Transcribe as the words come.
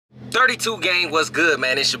32 gang, what's good,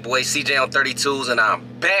 man? It's your boy CJ on 32s, and I'm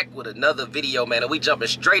back with another video, man. And we jumping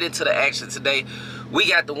straight into the action today. We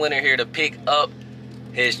got the winner here to pick up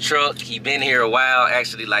his truck. He been here a while,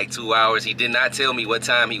 actually like 2 hours. He did not tell me what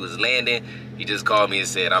time he was landing. He just called me and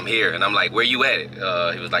said, I'm here. And I'm like, where you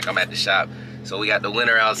at? He was like, I'm at the shop. So we got the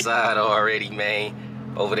winner outside already, man.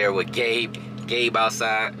 Over there with Gabe. Gabe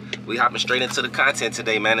outside. We hopping straight into the content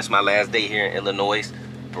today, man. It's my last day here in Illinois.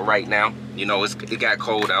 For right now, you know, it got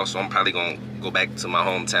cold out, so I'm probably gonna go back to my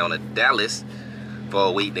hometown of Dallas for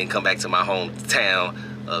a week, then come back to my hometown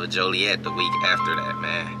of Joliet the week after that,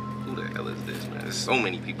 man. Who the hell is this, man? There's so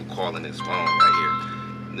many people calling this phone right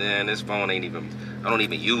here. Man, this phone ain't even, I don't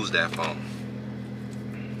even use that phone.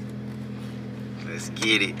 Let's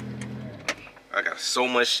get it. I got so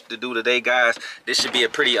much to do today, guys. This should be a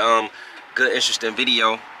pretty good, interesting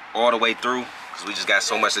video all the way through, because we just got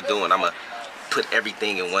so much to do, and I'm gonna put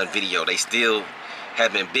everything in one video. They still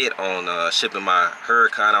haven't bid on shipping my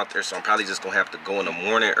Huracan out there, so I'm probably just gonna have to go in the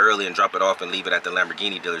morning early and drop it off and leave it at the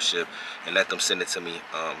Lamborghini dealership and let them send it to me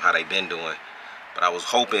how they been doing. But I was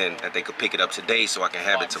hoping that they could pick it up today so I can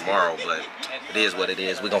have it tomorrow, but it is what it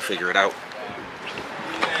is. We're gonna figure it out.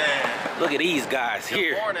 Look at these guys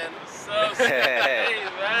here. Good morning. What's up? Hey,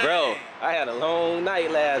 man. Bro, I had a long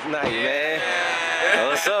night last night, man.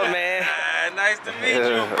 What's up, man? Nice to meet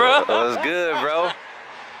you, bro. What's good, bro?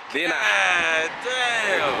 Then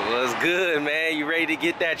damn. What's good, man? You ready to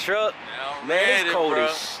get that truck? Man, it's cold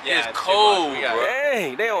as shit. Yeah, it's cold, bro.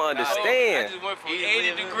 Dang, they don't understand. I just went from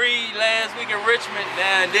 80 degrees last week in Richmond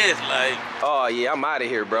down this, like. Oh yeah, I'm out of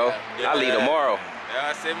here, bro. I leave tomorrow. Yeah,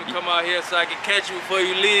 I said, let me come out here so I can catch you before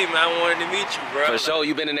you leave, man. I wanted to meet you, bro. For sure,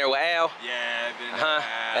 you been in there with Al? Yeah, I've been in there with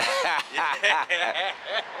Al.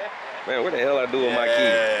 Man, what the hell I do with my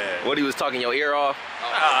key? What, he was talking your ear off?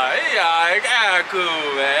 Yeah, cool,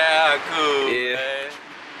 man. Cool, yeah.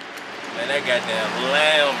 Man, that goddamn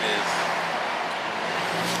lamb is...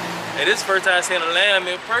 Hey, this is the first time I seen a lamb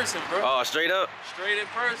in person, bro. Oh, straight up? Straight in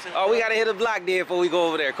person. Oh, we gotta hit a block there before we go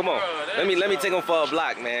over there. Come on. Bro, let me take him for a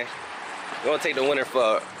block, man. We're gonna take the winner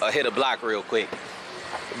for a hit a block real quick.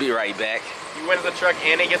 We'll be right back. He wins the truck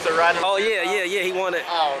and he gets a ride. Oh yeah, he won it.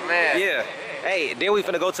 Oh man. Yeah. Hey, then we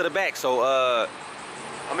finna go to the back, so I'll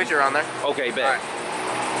meet you around there. Okay, back.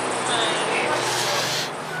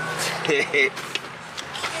 Right.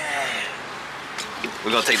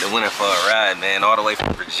 We're gonna take the winner for a ride, man, all the way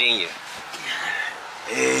from Virginia.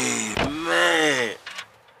 Hey, man.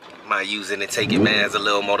 Might use it and take it, man, as a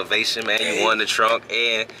little motivation, man. You won the trunk,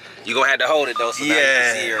 and you gonna have to hold it though, so now you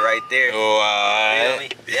can see it right there. Wow.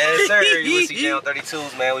 Yes, sir. You with CJ on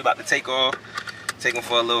 32s, man. We about to take off. Take them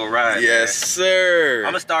for a little ride. Yes, sir.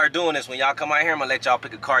 I'm gonna start doing this. When y'all come out here, I'm gonna let y'all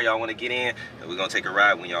pick a car y'all wanna get in, and we're gonna take a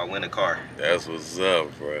ride when y'all win a car. That's what's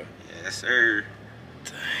up, bro. Yes, sir.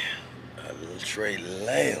 Damn, a little Trey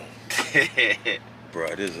Lamb.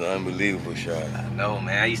 Bro, this is unbelievable, shot. I know,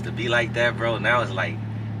 man. I used to be like that, bro. Now it's like,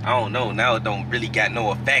 I don't know. Now it don't really got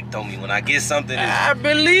no effect on me. When I get something, I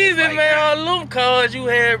believe it, like, man. All them cars you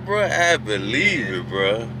had, bro. I believe it,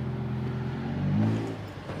 bro.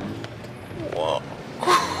 Wow.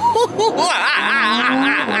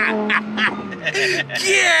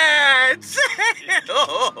 Yeah.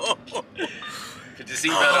 Put your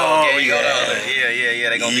seatbelt on. Okay, yeah.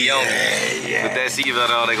 They gonna be on it. Yeah. Put that seatbelt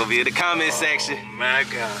on. They gonna be in the comment section. Oh my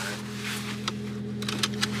God.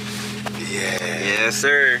 Yeah. Yes,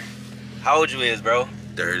 sir. How old you is, bro?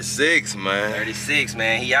 36, man. 36,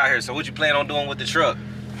 man. He out here. So what you plan on doing with the truck?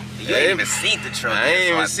 You ain't even seen the truck. I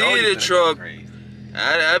ain't even seen the truck.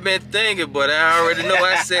 I've been thinking, but I already know.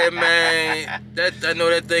 I said, man, I know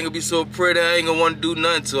that thing will be so pretty. I ain't gonna want to do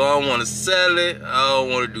nothing to it. I don't want to sell it. I don't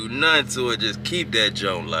want to do nothing to it. Just keep that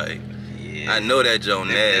junk, like. Yeah. I know that junk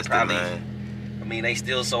nasty, probably, man. I mean, they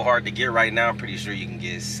still so hard to get right now. I'm pretty sure you can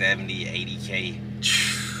get 70, 80K.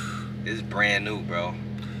 It's brand new, bro.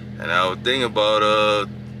 And I was thinking about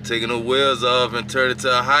taking the wheels off and turn it to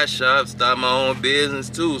a hot shop, start my own business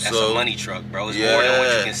too. That's a money truck, bro. It's more than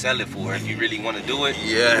what you can sell it for if you really want to do it.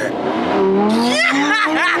 Yeah.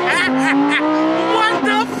 What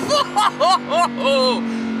the fuck? What the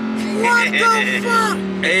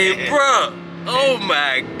fuck? Hey, bro. Oh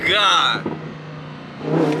my God.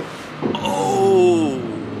 Oh.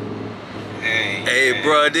 Hey,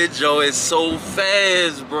 bro, this joint is so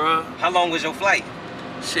fast, bro. How long was your flight?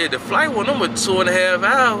 Shit, the flight went over 2.5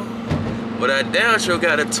 hours. But I damn sure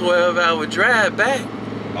got a 12-hour drive back.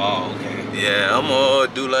 Oh, okay. Yeah, I'm gonna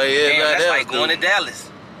do like everybody else. That's like going to Dallas.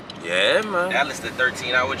 Yeah, man. Dallas, the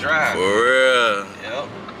 13-hour drive. For real. Yep.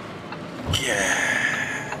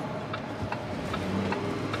 Yeah.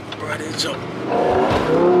 Bro, they jump.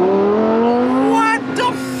 What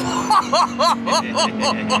the fuck?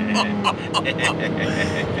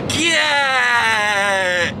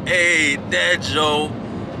 Yeah. Hey, that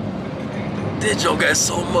joke got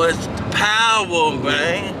so much power,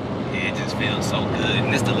 man. Yeah, it just feels so good.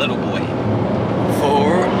 And it's the little boy.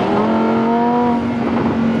 For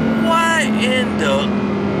what in the?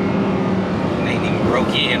 Ain't even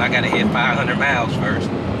broke in. I gotta hit 500 miles first.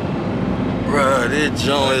 Bruh, this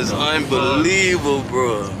joint is unbelievable,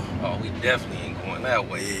 bruh. Oh, we definitely ain't going that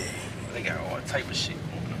way. Yeah. They got all type of shit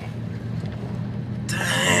going on.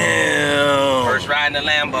 Damn. First ride in the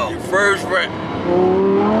Lambo. First ride.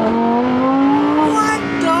 What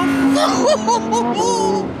the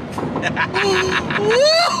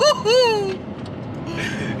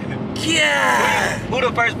Yeah. Who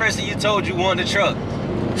the first person you told you won the truck?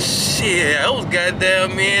 Shit, I was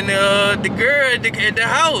goddamn me and the girl at the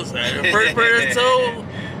house. The first person told.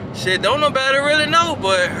 Shit, don't nobody really know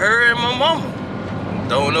but her and my mama.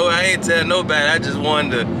 Don't know, I ain't tell nobody. I just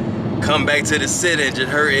wanted to come back to the city and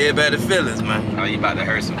just hurt everybody's feelings, man. Oh, you about to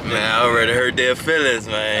hurt some feelings? Man, I already hurt their feelings,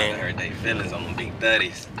 man. I hurt their feelings on them big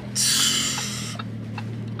thuddies.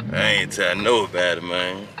 I ain't tell nobody,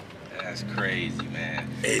 man. That's crazy, man.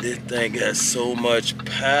 Hey, this thing got so much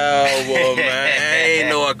power, man. I ain't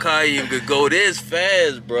know a car even could go this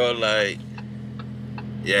fast, bro. Like,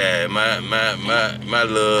 yeah, my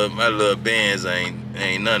little Benz ain't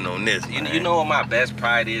nothing on this. You know what my best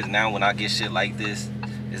pride is now when I get shit like this?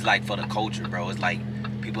 It's like for the culture, bro. It's like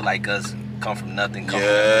people like us come from nothing.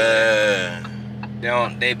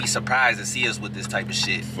 They'd be surprised to see us with this type of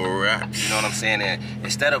shit. For real. You know what I'm saying? And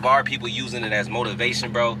instead of our people using it as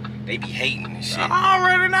motivation, bro, they be hating and shit. I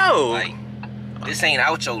already know. Like, this ain't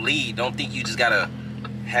out your league. Don't think you just gotta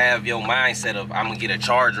have your mindset of I'm gonna get a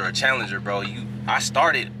Charger or a Challenger, bro. I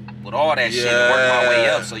started with all that shit and worked my way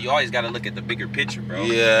up, so you always gotta look at the bigger picture, bro.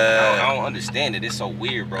 Yeah. I don't understand it. It's so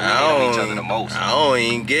weird, bro. We hate each other the most. I don't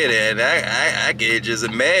even get it. I can just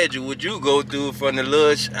imagine what you go through from the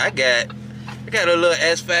little. I got a little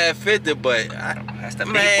S550, but that's the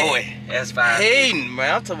big boy. S550. Hating,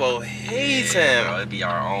 man. I'm talking about hating. Bro, it be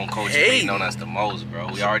our own culture hating on us the most, bro.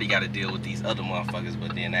 We already got to deal with these other motherfuckers,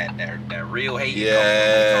 but then that real hate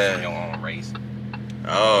comes from your own race.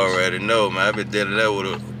 I already know, man. I've been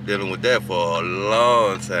dealing with that for a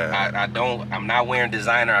long time. I'm not wearing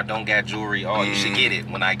designer. I don't got jewelry. Oh, you should get it.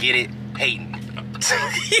 When I get it, hating.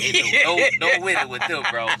 Don't with it with them,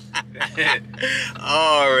 bro. I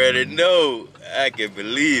already know. I can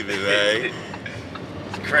believe it, man.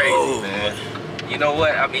 It's crazy, man. You know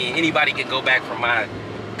what? I mean, anybody can go back from my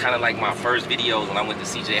kind of like my first videos when I went to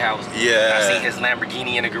CJ house. Yeah. I seen his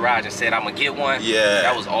Lamborghini in the garage and said, I'm gonna get one. Yeah.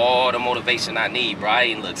 That was all the motivation I need, bro. I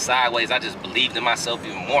didn't look sideways. I just believed in myself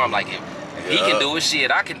even more. I'm like, if he can do it, shit,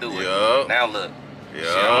 I can do it. Now look. Shit,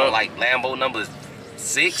 I'm on like Lambo number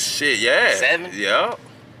 6. Shit, yeah. 7. Yeah.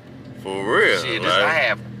 For real. Shit,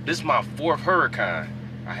 this is my 4th Huracan.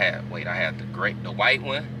 I had the white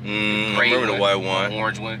one, the gray remember one, the white one, the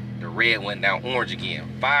orange one, the red one, now orange again.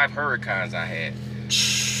 5 Huracans I had.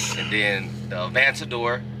 And then the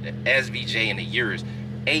Aventador, the SVJ, and the Urus.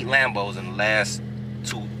 8 Lambos in the last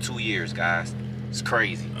two years, guys. It's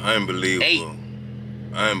crazy. Unbelievable.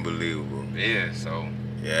 8. Unbelievable. Yeah, so.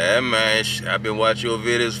 Yeah, man. I've been watching your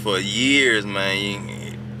videos for years,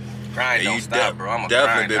 man. Grind don't stop, bro. I'm a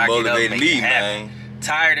definitely grinder. been motivating me, man.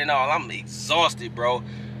 Tired and all. I'm exhausted, bro.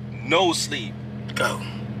 No sleep. Go.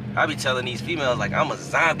 I be telling these females like I'm a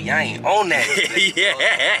zombie. I ain't on that.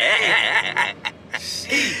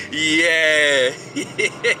 Yeah.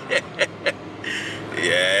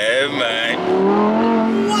 Yeah, man.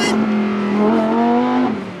 What?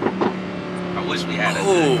 I wish we had a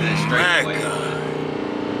good straightaway.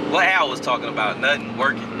 What Al was talking about? Nothing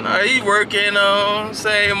working. Nah, he working on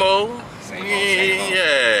same old. Same old.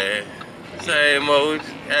 Yeah. Same old.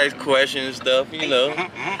 Ask questions and stuff, you know.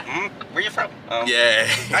 Where you from? Yeah.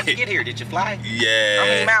 How'd you get here? Did you fly? Yeah. How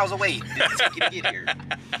many miles away did it take you to get here?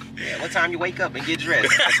 Yeah. What time you wake up and get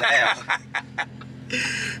dressed? That's Al.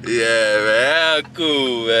 Yeah, man. How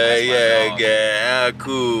cool, man. Yeah, how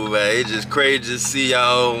cool, man. It's just crazy to see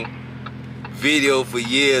y'all on video for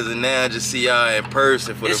years and now just see y'all in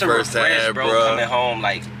person for the first time, bro. Coming home,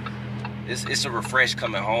 like, it's a refresh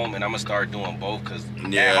coming home, and I'm gonna start doing both, because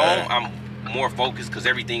at home, I'm more focused because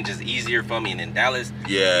everything just easier for me. And in Dallas,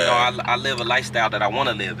 you know, I live a lifestyle that I want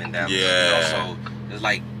to live in Dallas. Yeah. You know, so it's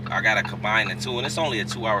like I gotta combine the two, and it's only a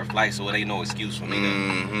 2-hour flight, so it ain't no excuse for me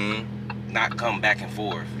to not come back and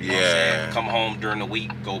forth. You know what I'm saying? Come home during the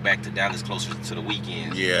week, go back to Dallas closer to the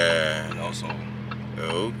weekends. Yeah. You know, so.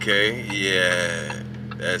 Okay. Yeah.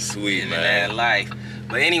 That's sweet, man. That life.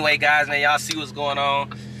 But anyway, guys, man, y'all see what's going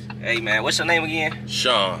on. Hey man, what's your name again?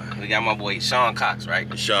 Sean. We got my boy Sean Cox, right?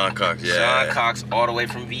 Sean Cox, yeah. Sean Cox, all the way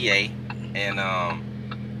from VA, and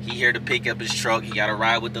he here to pick up his truck. He got a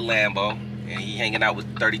ride with the Lambo, and he hanging out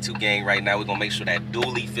with the 32 gang right now. We're gonna make sure that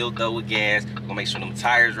dually filled up with gas. We're gonna make sure them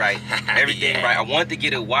tires right, everything Yeah. right. I wanted to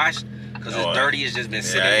get it washed because it's dirty. It's just been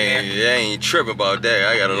sitting there. I ain't tripping about that.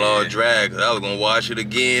 I got a long drag because I was gonna wash it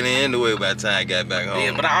again anyway by the time I got back home.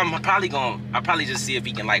 Yeah, but I'll probably just see if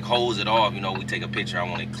he can like hose it off. You know, we take a picture. I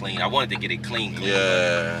want it clean. I wanted to get it clean.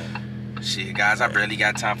 Yeah. But shit, guys, I barely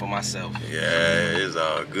got time for myself. Yeah, it's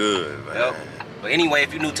all good, man. Yep. But anyway,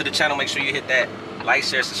 if you're new to the channel, make sure you hit that like,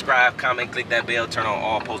 share, subscribe, comment, click that bell, turn on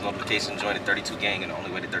all post notifications, join the 32 gang, and the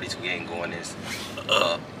only way the 32 gang going is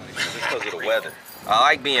up. It's because of the weather. I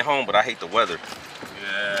like being home, but I hate the weather.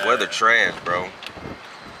 Yeah. Weather trash, bro.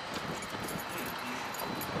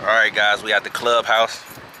 Alright guys, we at the clubhouse.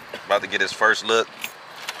 About to get his first look.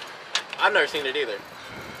 I've never seen it either.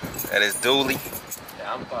 At his dually.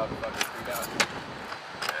 Yeah, I'm fucking freaked out.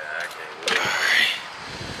 Yeah, I can't wait.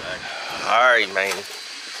 Alright, man.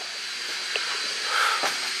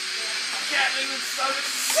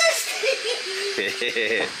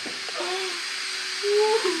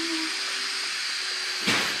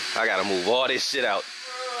 I gotta move all this shit out.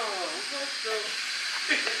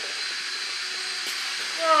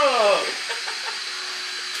 Bro,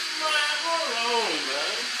 man, hold on,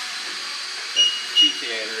 man.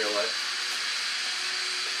 GTA in real life.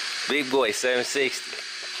 Big boy, 760.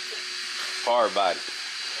 Hard body.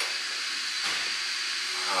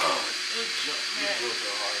 Oh, man.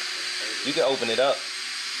 You can open it up.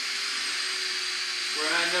 Bro,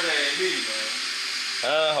 I know that ain't me,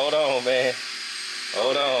 man. Hold on, man.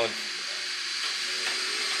 Hold on.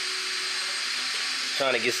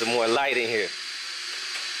 Trying to get some more light in here.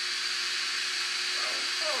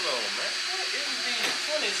 Hold on, man.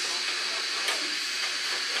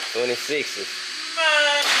 What is these 26s.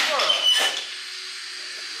 Man, bro.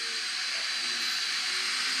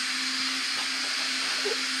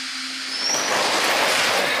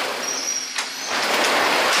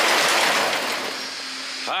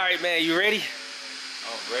 Alright, man, you ready?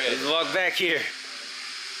 I'm ready. Let's walk back here.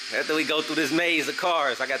 After we go through this maze of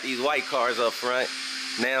cars, I got these white cars up front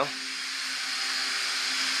now.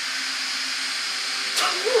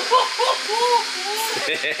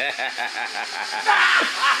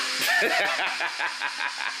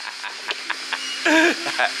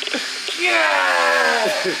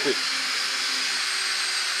 Yeah!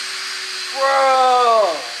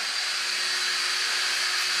 Bro!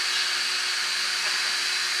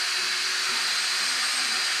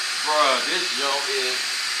 Bro, this joint is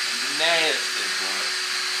nasty, bro.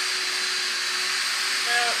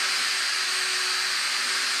 Man.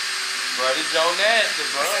 Bro, this joint nasty,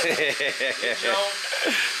 bro. This joint.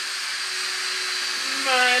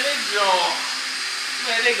 Man, this joint.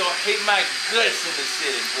 Man, they gonna hate my guts in the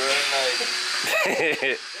city, bro. Like,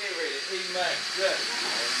 they ready to hate my guts, bro.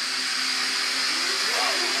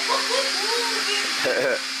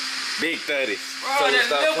 Big 30s. Bro, that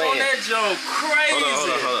lip on that joint crazy, hold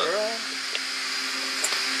on. bro.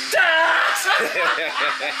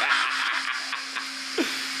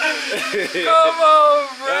 Come on,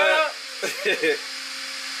 bro.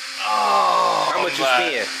 Oh, how much you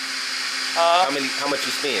spend? How much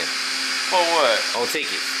you spend? For what? On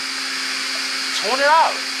tickets? $20.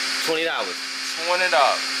 $20. $20. $20.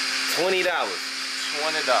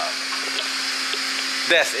 $20.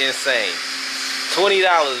 That's insane. $20,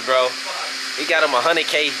 bro. He got him a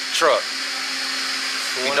 100K truck.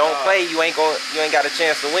 If you don't play, you ain't got a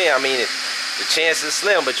chance to win. I mean, the chance is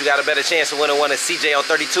slim, but you got a better chance of winning one of CJ on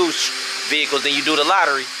 32 vehicles than you do the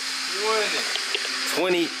lottery. You winning.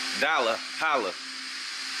 $20 holla.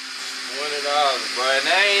 $20, bro. And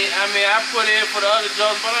I mean, I put in for the other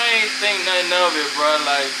jokes, but I ain't think nothing of it, bro.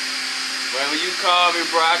 Like, when you called me,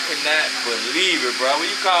 bro, I could not believe it, bro.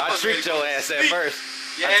 When you called I tricked your ass at first.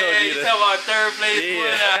 Yeah, I told you talking about third place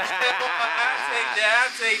winner.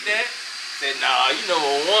 I'll take that. Said, nah, you number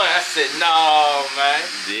one. I said, nah, man.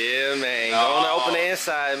 Yeah, man. No. Go on, open the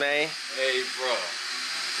inside, man. Hey, bro.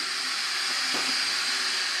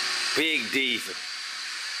 Big diesel.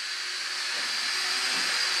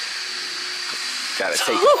 Gotta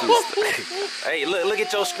take it. Hey, look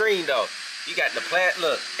at your screen, though. You got the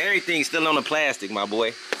look, everything's still on the plastic, my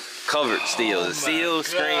boy. Covered still. The seal,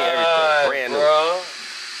 screen, everything. Brand new. Bro.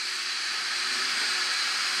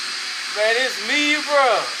 Man, it's me,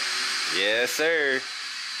 bro. Yes, sir.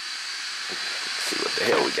 Let's see what the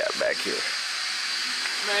hell we got back here.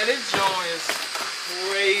 Man, this joint is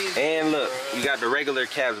crazy. And look, bro. you got the regular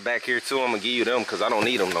caps back here too. I'm gonna give you them because I don't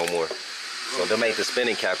need them no more. So them ain't the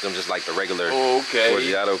spinning caps, them just like the regular okay.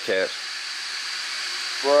 Forgiato caps.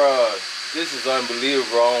 Bruh, this is unbelievable,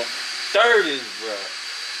 bro. 30s, bruh.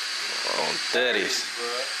 On 30s.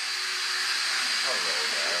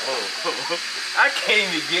 I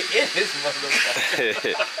can't even get in this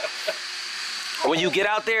motherfucker. When you get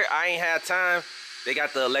out there, I ain't had time. They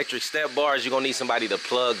got the electric step bars. You're gonna need somebody to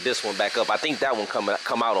plug this one back up. I think that one come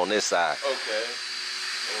out on this side. Okay.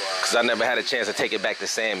 Wow. Cause I never had a chance to take it back to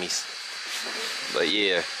Sammy's. But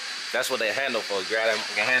yeah, that's what they handle for. Grab that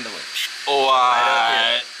can handle it. Oh,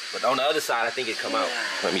 Right, but on the other side, I think it come out.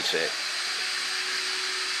 Let me check.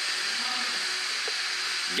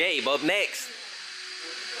 Gabe, up next.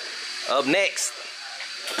 Up next.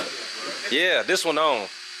 Yeah, this one on.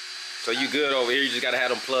 So you good over here? You just gotta have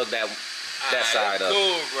them plug that side up.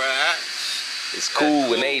 Cool, bro. It's cool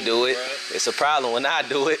when they do it. Bro. It's a problem when I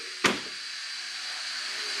do it.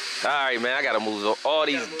 All right, man. I gotta move all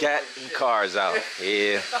these goddamn cars out.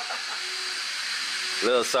 Yeah.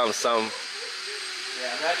 Little something, something.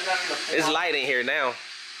 Yeah, imagine having to pull It's out. light in here now.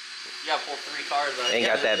 You gotta pull 3 cars out. Ain't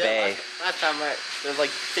got that bag. Last time there's like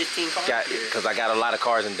 15 cars here. Cause I got a lot of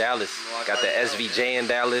cars in Dallas. Got the SVJ in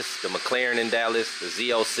Dallas, the McLaren in Dallas, the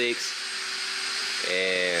Z06,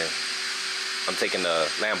 and I'm taking the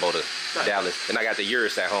Lambo to Dallas, and I got the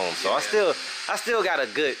Urus at home. So I still got a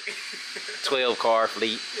good 12 car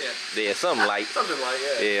fleet. Yeah, something like. Something like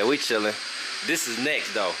that. Yeah, we chilling. This is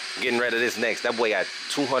next though. Getting rid of this next. That boy got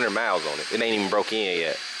 200 miles on it. It ain't even broke in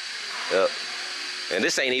yet. Yep. And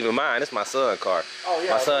this ain't even mine. It's my son's car. Oh,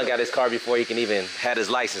 yeah, my son got his car before he can even had his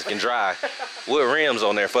license, can drive. With rims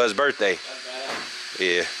on there for his birthday.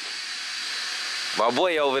 Yeah. My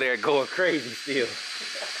boy over there going crazy still.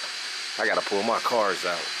 I gotta pull my cars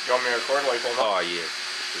out. You want me to record while you pull them Oh out? yeah.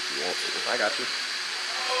 If you want to. I got you.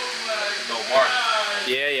 No, Mark.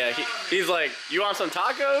 Yeah. He's like, you want some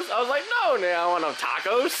tacos? I was like, no, I don't want no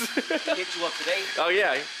tacos. He hit you up today? Oh,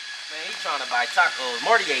 yeah. Man, he trying to buy tacos.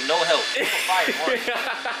 Marty ain't no help. He gonna fire Marty.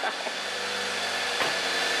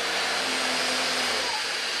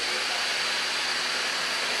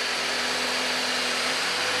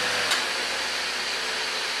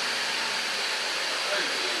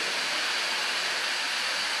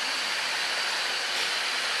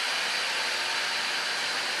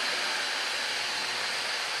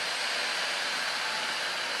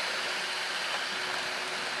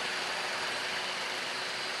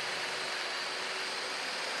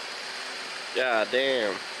 God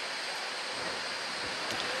damn.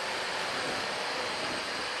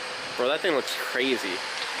 Bro, that thing looks crazy.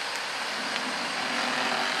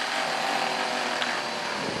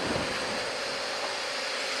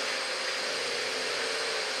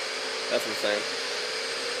 That's insane.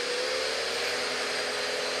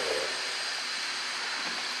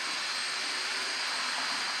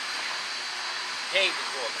 Gabe was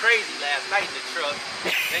going crazy last night in the truck.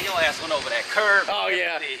 Then your ass went over that curb. Oh,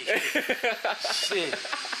 yeah. Shit.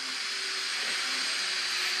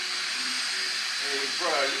 Hey,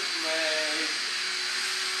 bro, man.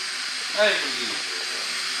 I ain't believe it.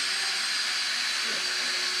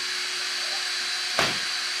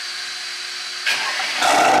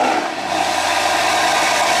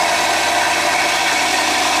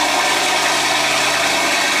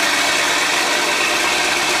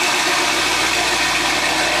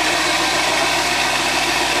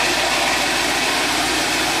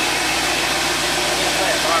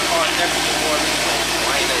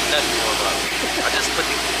 I just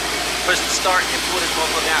push the start and pull this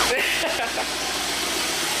motherfucker out.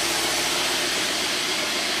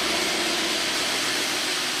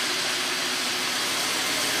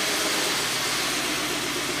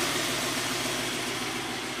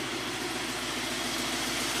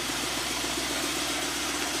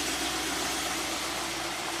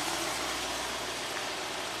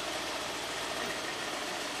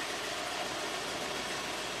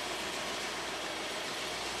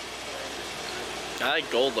 That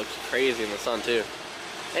gold looks crazy in the sun too.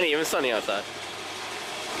 Ain't even sunny outside.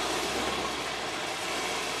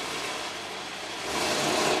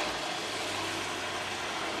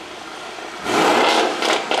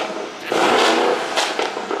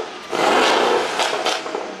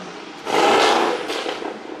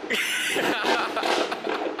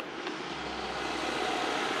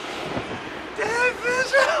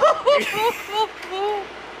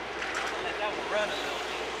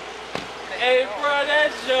 Hey, bro,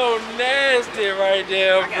 that's so nasty right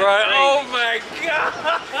there, bro. Oh my god.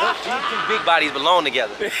 These two big bodies belong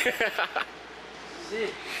together.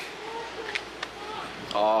 Shit.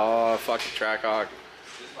 Oh, fuck the track hawk.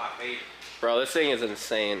 This is my favorite. Bro, this thing is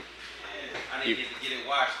insane. I didn't get to get it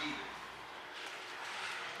washed either.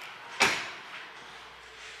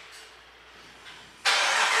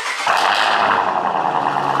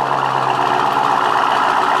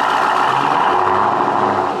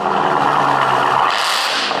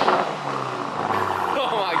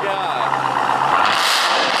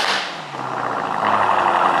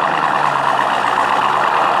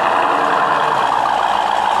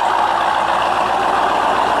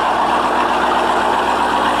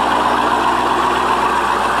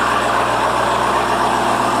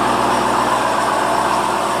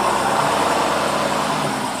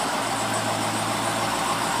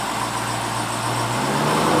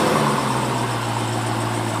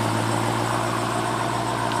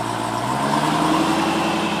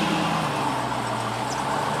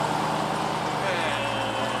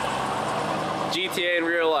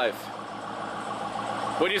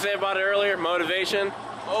 What did you say about it earlier? Motivation?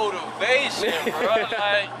 Motivation, bro.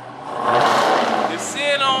 Like, to see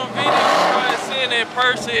it on video, bro, and seeing it in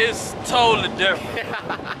person is totally different.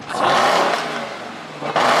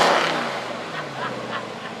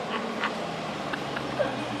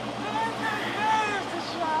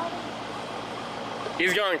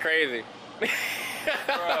 He's going crazy. Bro.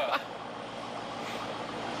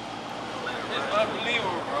 It's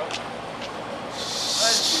unbelievable, bro.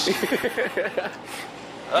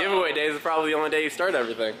 Giveaway days is probably the only day you start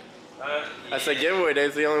everything. I said giveaway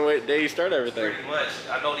days is the only day you start everything. Pretty much.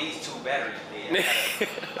 I know these 2 batteries dead.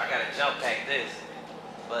 I gotta jump pack this.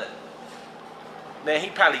 But man,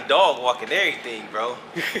 he probably dog walking everything, bro.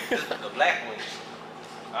 The black one.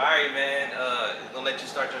 Alright, man. Gonna let you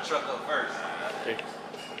start your truck up first.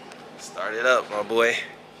 Start it up, my boy.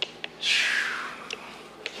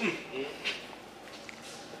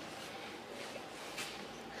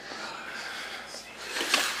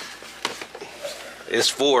 It's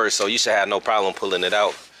 4, so you should have no problem pulling it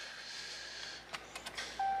out.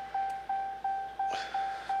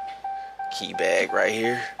 Key bag right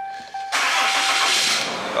here.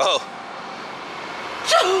 Oh.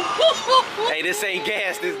 Hey, this ain't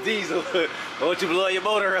gas, this diesel. I want you to blow your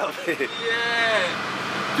motor up.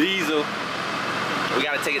 Yeah. Diesel. We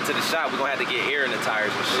gotta take it to the shop. We're gonna have to get air in the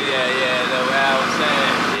tires and shit. Yeah, that's what I was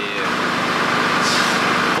saying. Yeah.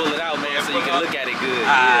 Pull it out, man, so you can look at it good.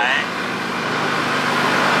 Yeah.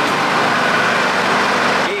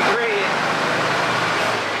 Get red.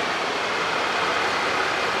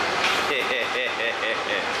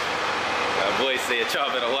 My boy said, y'all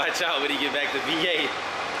better watch out when he get back to VA.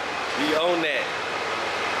 We own that.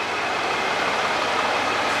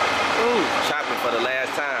 Ooh, chopping for the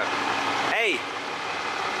last time. Hey.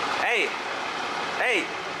 Hey. Hey.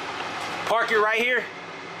 Park it right here.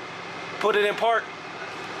 Put it in park.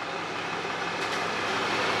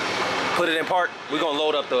 Put it in park. We're gonna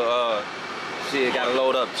load up the shit, gotta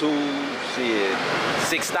load up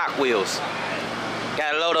 6 stock wheels.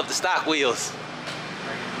 Gotta load up the stock wheels.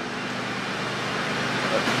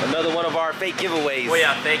 Another one of our fake giveaways. Oh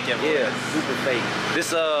yeah, fake giveaways. Yeah, super fake.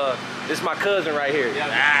 This my cousin right here.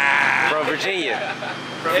 From Virginia.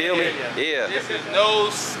 Feel me? Yeah. This is no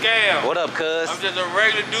scam. What up, cuz? I'm just a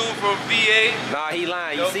regular dude from VA. Nah, he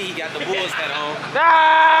lying. You see, he got the Bulls hat on.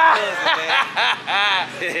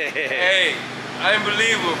 Hey,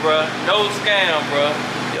 unbelievable, bro. No scam, bro.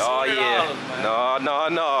 Oh yeah.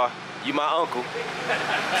 No. You my uncle.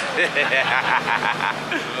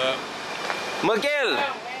 Miguel,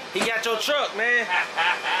 he got your truck, man.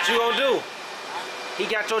 What you gonna do? He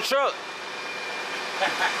got your truck.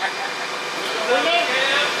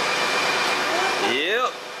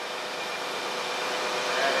 Yep.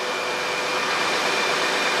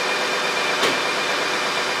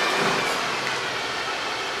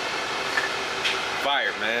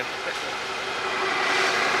 Fired, man.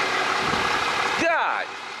 God.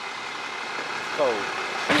 It's cold.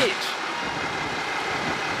 Bitch.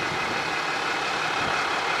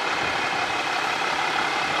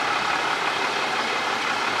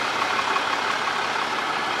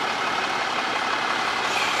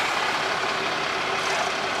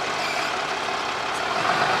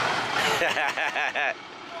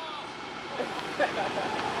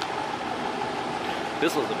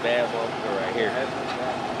 This was a bad motherfucker right here.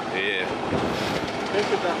 Yeah.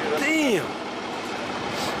 Damn.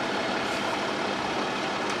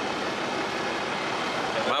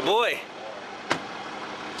 My boy.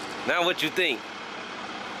 Now what you think?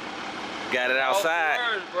 Got it outside.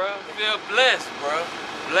 Words, bro. Feel blessed, bro.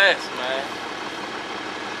 Blessed, man.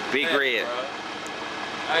 Big Blessed, red. bro.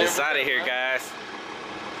 It's out of here, guys.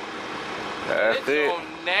 That's It's it. so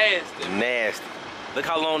nasty. Nasty. Look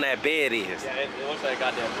how long that bed is. Yeah, it looks like a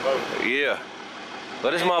goddamn boat. Yeah.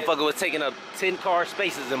 But this motherfucker was taking up 10 car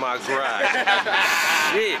spaces in my garage.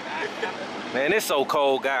 Shit. Man, it's so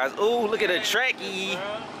cold, guys. Ooh, look at the tracky.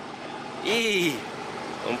 Eee.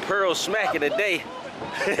 I'm Pearl smacking today.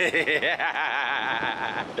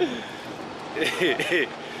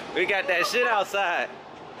 We got that shit outside.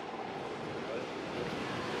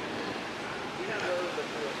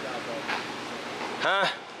 Huh?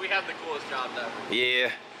 We have the coolest job ever.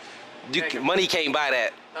 Yeah. Money can't buy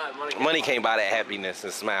that. Money can't buy that happiness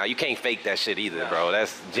and smile. You can't fake that shit either, bro.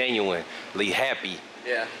 That's genuinely happy.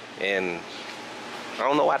 Yeah. And I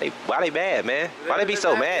don't know why they bad, man. Why they be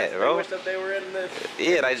so mad, bro? They wish that they were in this.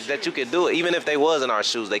 Yeah, that you could do it. Even if they was in our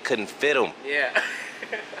shoes, they couldn't fit them. Yeah.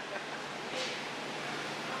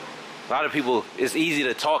 A lot of people, it's easy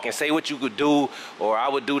to talk and say what you could do, or I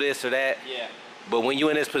would do this or that. Yeah. But when you're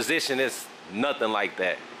in this position, it's nothing like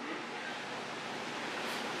that.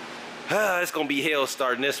 It's gonna be hell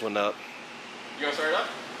starting this one up. You gonna start it up?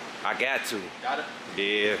 I got to. Got it?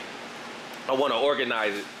 Yeah. I wanna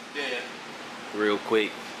organize it. Yeah. Real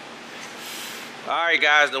quick. All right,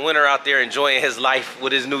 guys, the winner out there enjoying his life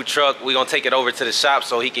with his new truck. We're gonna take it over to the shop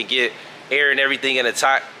so he can get air and everything in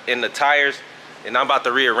the tires. And I'm about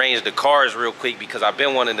to rearrange the cars real quick because I've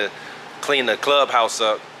been wanting to clean the clubhouse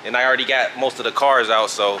up, and I already got most of the cars out.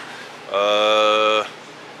 So,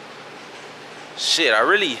 shit, I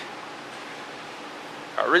really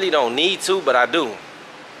don't need to, but I do.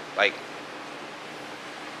 Like,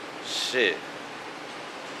 shit.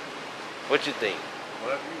 What you think?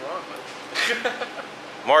 Whatever you want, man.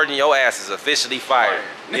 Martin, your ass is officially fired.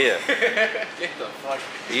 Yeah. Get the fuck.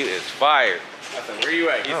 He is fired. I said, where you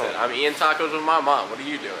at? He said, I'm eating tacos with my mom. What are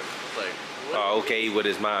you doing? It's like, what? Oh, okay, with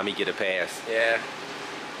his mom, he get a pass. Yeah.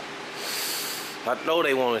 I know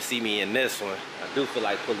they want to see me in this one. I do feel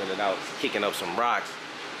like pulling it out, kicking up some rocks.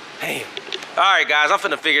 Damn. All right, guys, I'm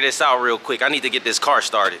finna figure this out real quick. I need to get this car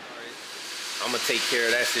started. I'm gonna take care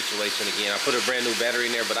of that situation again. I put a brand new battery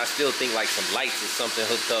in there, but I still think like some lights or something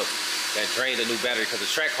hooked up that drained the new battery because the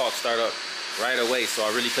Trackhawk start up right away, so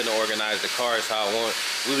I really couldn't organize the cars how I want.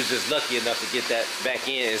 We was just lucky enough to get that back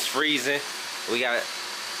in. It's freezing. We got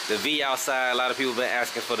the V outside. A lot of people been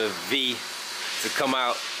asking for the V to come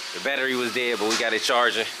out. The battery was dead, but we got it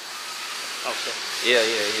charging. Okay. Yeah.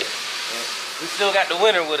 We still got the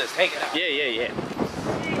winner with us. Hanging out. Yeah.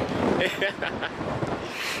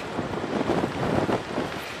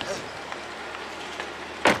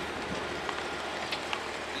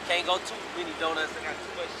 We can't go too many donuts. I got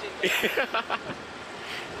too much shit.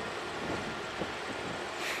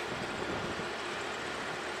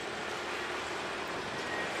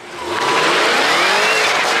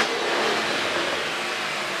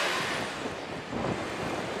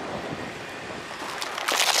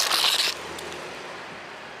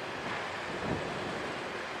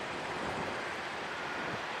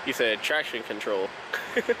 He said traction control.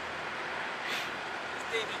 This thing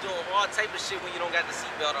be doing all type of shit when you don't got the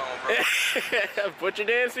seatbelt on, bro. Put your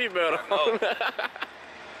damn seatbelt on. I know. You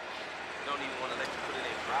don't even want to let you put it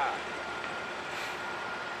in drive.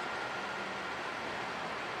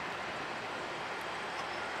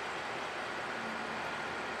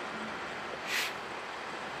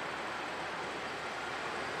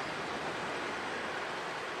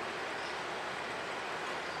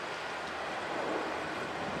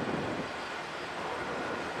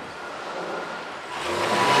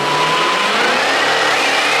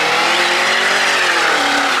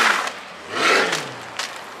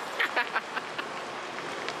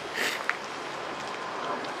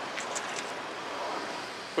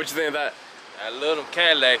 What you think of that? I love them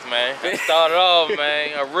Cadillacs, man. I started off,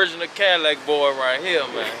 man, original Cadillac boy right here,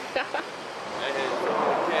 man. That is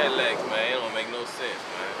Cadillacs, man. It don't make no sense,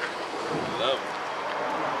 man. I love them.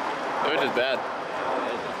 It was just bad.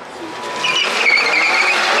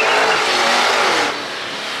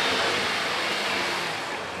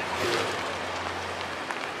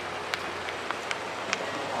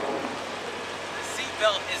 The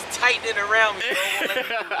seatbelt is tightening around me, bro. Won't let me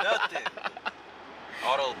do nothing.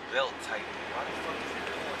 Auto belt tightening. Why the fuck is it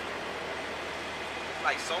doing?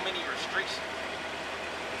 Like so many restrictions.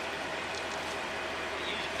 It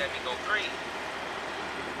usually let me go crazy.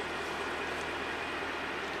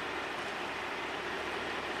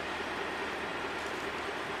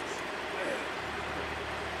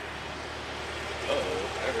 Uh-oh,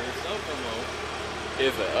 I heard something on.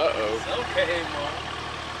 It's a uh-oh. Okay, man.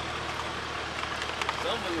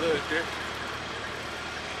 Something a little different.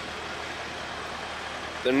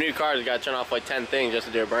 The new cars got to turn off like 10 things just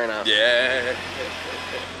to do a burnout. Yeah.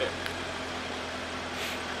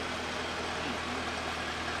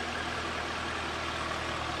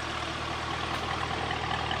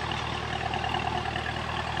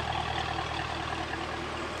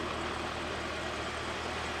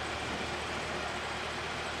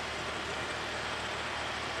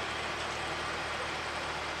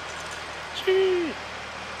 Jeez.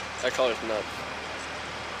 That color's nuts.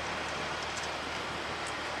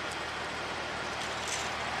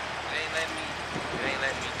 It ain't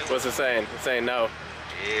letting me do it. What's it saying? It's saying no.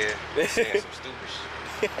 Yeah, it's saying some stupid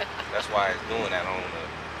shit. That's why it's doing that. I don't want to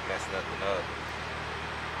mess nothing up.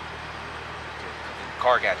 The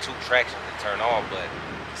car got 2 tractions to turn on, but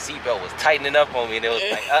the seatbelt was tightening up on me, and it was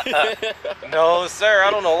like, No, sir,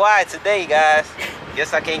 I don't know why today, guys.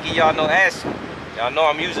 Guess I can't give y'all no action. Y'all know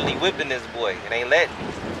I'm usually whipping this boy. It ain't letting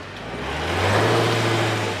me.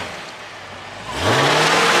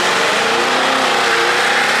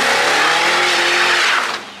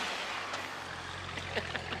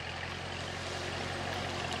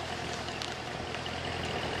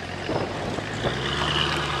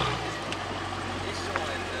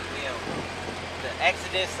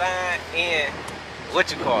 accident sign and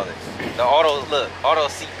what you call it? The auto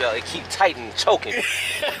seatbelt. It keep tightening, choking.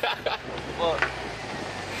 Well,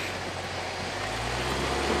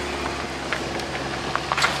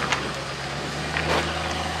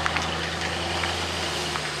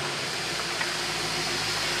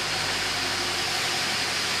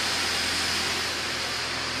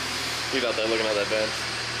 He's out there looking at that bench.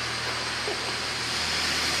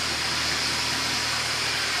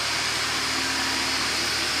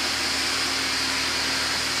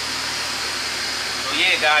 So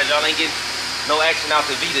yeah, guys, y'all ain't getting no action out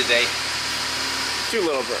the V today. 3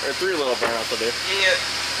 little burnouts will do. Yeah,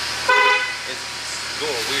 it's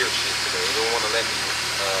doing weird shit today. It don't want to let me.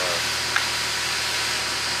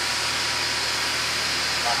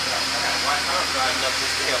 I gotta watch how I'm driving up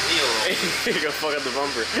this damn hill. You gonna fuck up the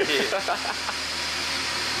bumper. Yeah.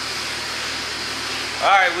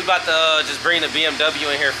 Alright, we about to just bring the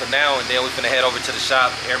BMW in here for now, and then we finna head over to the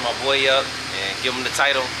shop, air my boy up, and give him the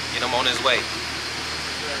title, get him on his way.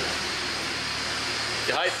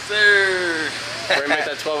 Yes, sir. Ready to make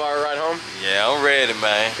that 12-hour ride home? Yeah, I'm ready,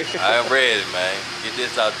 man. I'm ready, man. Get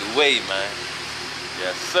this out the way, man.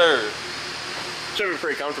 Yes, sir. Should be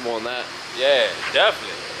pretty comfortable in that. Yeah,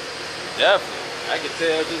 definitely. Definitely. I can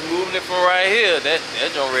tell just moving it from right here. That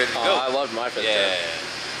joint ready to go. I loved my fifth Yeah,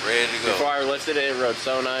 tip. ready to go. Before I lifted it, it rode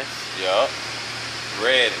so nice. Yup.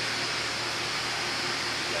 Ready.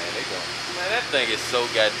 Man, that thing is so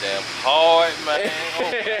goddamn hard, man.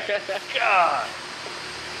 Oh my God.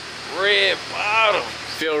 Red bottom.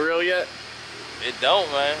 Feel real yet? It don't,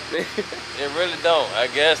 man. It really don't. I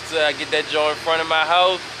guess till I get that joint in front of my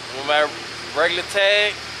house with my regular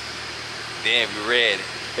tag, then be ready.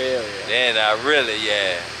 Hell yeah. Then I really,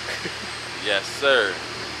 yeah. Yes, sir.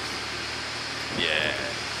 Yeah,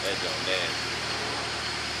 that joint nasty.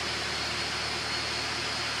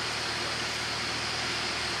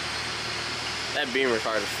 That Beamer's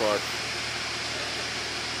hard as fuck.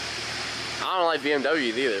 I don't like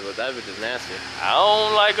BMWs either, but that bitch is nasty. I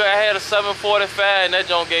don't like it. I had a 745 and that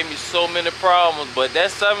joint gave me so many problems, but that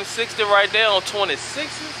 760 right there on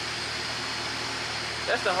 26s,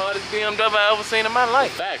 that's the hardest BMW I ever seen in my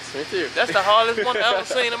life. Facts, me too. That's the hardest one I ever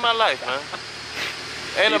seen in my life, man.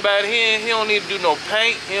 Ain't nobody here, he don't need to do no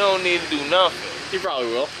paint, he don't need to do nothing. He probably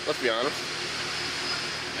will, let's be honest.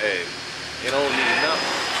 Hey, he don't need nothing.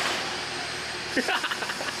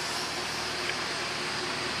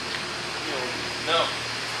 No.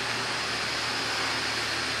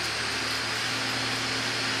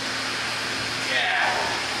 Yeah.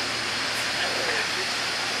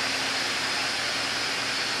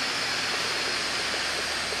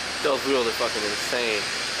 Those wheels are fucking insane.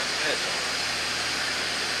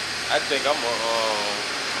 I think I'm gonna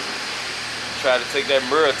try to take that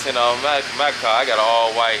mirror tint off my car. I got an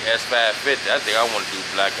all white S550. I think I want to do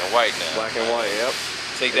black and white now. Black and white, yep.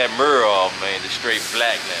 Take that mirror off, man. Just straight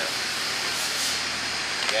black now.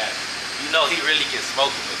 Yeah. You know he really can smoke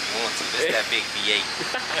him if he wants to. That's that big V8.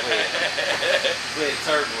 Split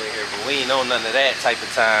turbo in here, but we ain't on none of that type of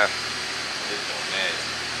time.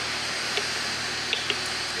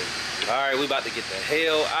 Alright, we about to get the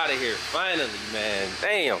hell out of here. Finally, man.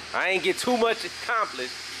 Damn, I ain't get too much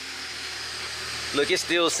accomplished. Look, it's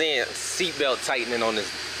still saying seatbelt tightening on this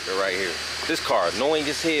right here. This car annoying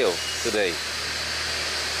as hell today.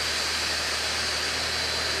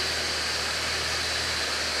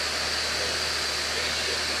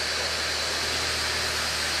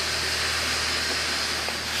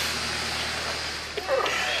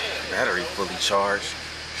 Battery fully charged.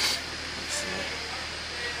 Let's see.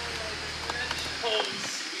 Oh,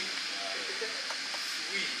 sweet.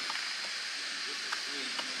 Sweet.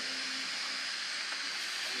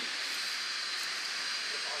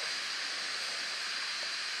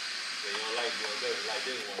 You don't like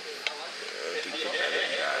this one,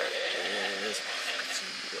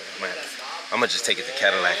 I'm gonna just take it to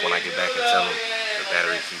Cadillac when I get back and tell them the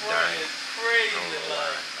battery keep dying. I don't know why.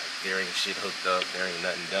 Like, there ain't shit hooked up. There ain't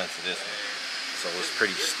nothing done to this one. So it's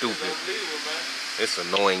pretty stupid. It's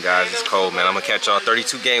annoying, guys. It's cold, man. I'm gonna catch y'all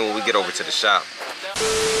 32 game when we get over to the shop.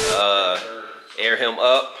 Air him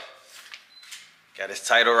up. Got his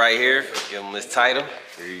title right here. Give him his title.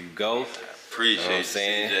 There you go. Appreciate You know what I'm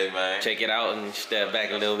saying? CJ, man. Check it out and step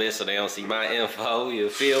back a little bit so they don't see my info. You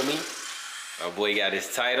feel me? My boy got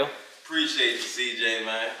his title. Appreciate you, CJ,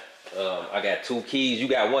 man. I got 2 keys. You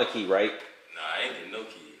got 1 key, right? Nah, I ain't getting no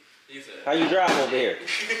keys. How you drive over here?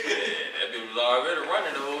 That bitch was already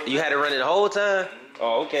running the whole time. You had it running the whole time?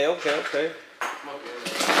 Oh, okay. Look at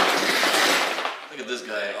this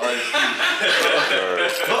guy. Oh,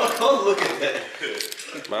 look at that.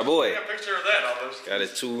 My boy. Take a picture of that, almost. Got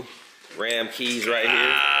his 2 Ram keys right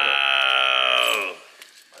here.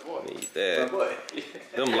 Oh. Need that.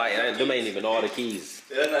 Them ain't even all the keys.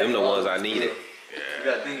 Them the ones I needed. You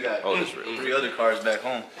got Oh, this real. 3 other cars back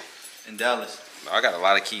home in Dallas. I got a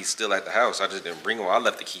lot of keys still at the house. I just didn't bring them. I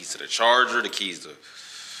left the keys to the Charger, the keys to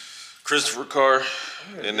Christopher car,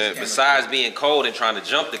 and then besides being cold and trying to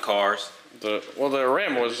jump the cars. The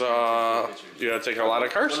Ram was you gotta take a lot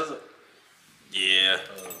of cars. Yeah.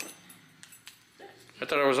 I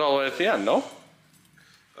thought it was all the way at the end. No.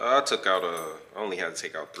 I took out I only had to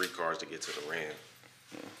take out 3 cars to get to the Ram.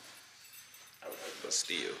 But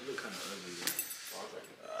still.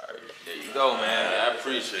 Alright, there you go, man. I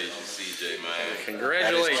appreciate you, CJ, man.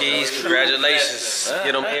 Congratulations. Keys, congratulations.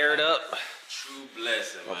 Get them aired up. True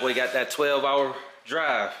blessing, man. My boy got that 12-hour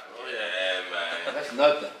drive. Oh, yeah, man. That's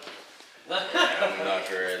nothing. I'm gonna knock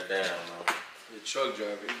her ass down, man. The truck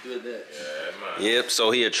driver, he did that. Yeah, man. Yep,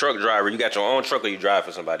 so he a truck driver. You got your own truck or you drive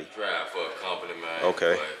for somebody? Drive for a company, man.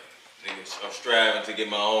 Okay. But, nigga, I'm striving to get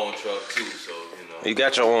my own truck, too, so, you know. You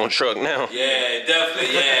got your own truck now. Yeah,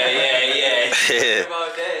 definitely. Yeah. You're right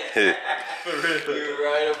about that. You're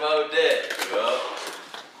right about that, bro.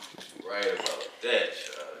 Right about that,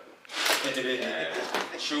 child.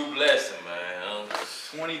 True blessing, man.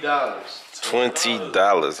 $20.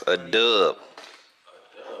 $20 a dub.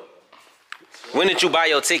 When did you buy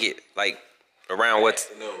your ticket? Like around what?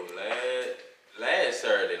 No, last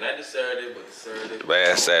Saturday, not this Saturday, but the Saturday.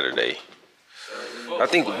 Last Saturday. I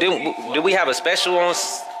think did we have a special on?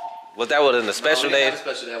 Was that what in the special No, we day? had a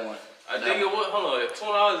special that one. I think it was. Hold on,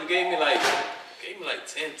 $20 gave me like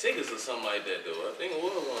 10 tickets or something like that though. I think it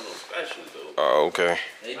was one of those specials though. Oh, okay.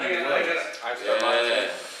 They did well. Yeah.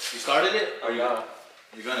 You started it? Or Yeah.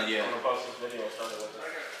 You're gonna, yeah.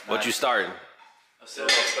 What you starting? A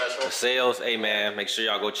sales special. The sales? Hey man, make sure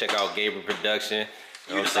y'all go check out Gabriel Production.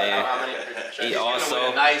 You know what I'm saying? He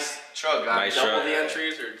also A nice truck, guys. Nice truck. Double the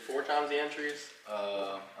entries or 4 times the entries?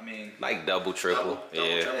 I mean, like double, triple.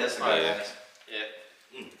 Yeah. that's Yeah. nice. Yeah.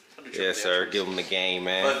 Yes, sir. Give him the game,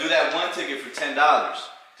 man. But do that one ticket for $10.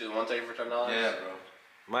 Do one ticket for $10? Yeah, bro.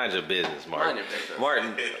 Mind your business, Martin. Mind your business.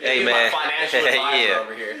 Martin, hey He's man. my financial advisor Yeah.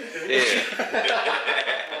 over here. Yeah.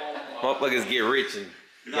 Motherfuckers get rich and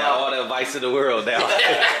got all the advice in the world now.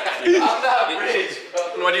 I'm not rich, bro.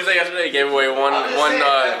 What did you say yesterday? He gave away one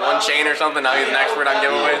chain or something. Now he's an expert on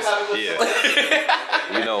giveaways.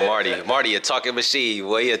 Yeah. You know Marty a talking machine.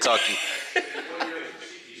 Boy, he'll talk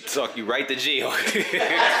you right to jail.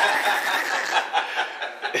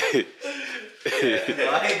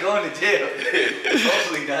 I ain't going to jail.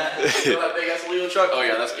 Hopefully not. So that big ass wheel truck? Oh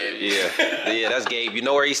yeah, that's Gabe. Yeah, that's Gabe. You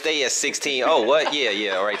know where he stay at 16? Oh, what?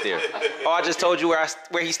 Yeah, right there. Oh, I just told you where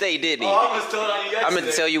he stayed, didn't he? Oh, I was told on you yesterday. I meant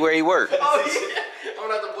to tell you where he worked. Oh yeah. I'm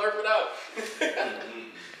gonna have to blurb it out.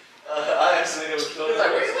 I actually never told He's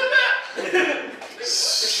like, where you live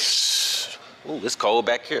at? Ooh, it's cold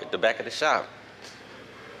back here at the back of the shop.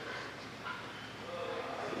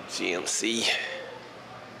 GMC.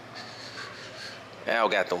 Al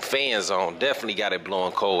got them fans on. Definitely got it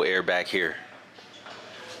blowing cold air back here.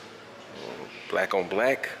 Black on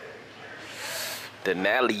black.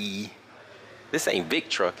 Denali. This ain't Vic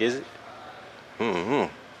truck, is it? I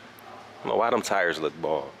don't know why them tires look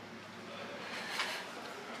bald.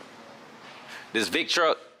 This Vic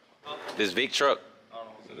truck.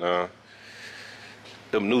 No.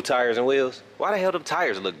 Them new tires and wheels. Why the hell them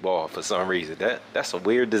tires look bald for some reason? That's a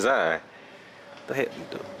weird design. The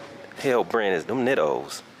hell brand is them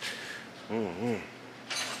Nittos.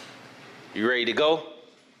 You ready to go?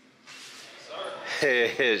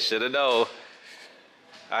 Shoulda known.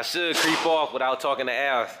 I should creep off without talking to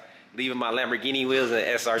Al, leaving my Lamborghini wheels and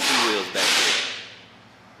SRT wheels back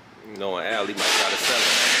there. You know, Al, he might try to sell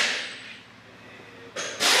it.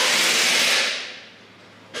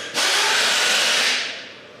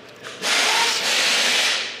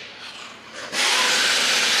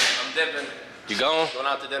 You gone? Going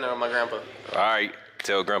out to dinner with my grandpa. All right.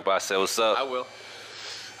 Tell Grandpa I said what's up. I will.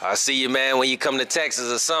 I'll see you, man, when you come to Texas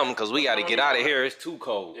or something, because we got to get out of here. It's too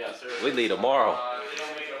cold. Yeah, sir. We leave tomorrow.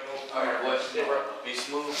 Alright, what? Be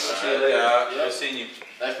smooth. See you later. Good seeing you.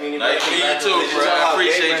 Nice meeting you. Nice meeting you too, bro. I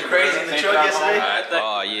appreciate you, crazy in the truck yesterday.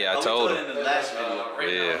 Oh, yeah, I told him. In the last video.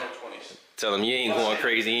 Yeah. Tell him you ain't going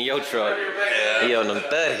crazy in your truck. He on them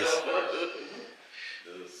 30s.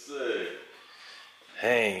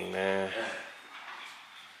 Dang, man.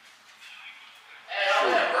 Hey, I'll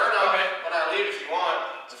have burnout when I leave if you want.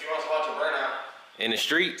 If you want to watch a burnout. In the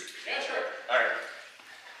street? Yeah, sure. Alright.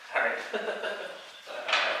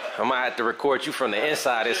 I might have to record you from the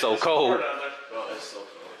inside. It's so cold. Bro, it's so cold.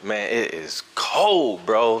 Man, it is cold,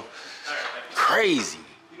 bro. Crazy.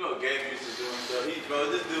 You know what Gabe used to do himself? Bro,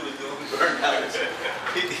 this dude was doing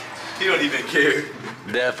size. He don't even care.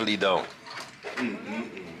 Definitely don't.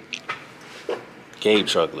 Gabe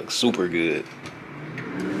truck looks super good.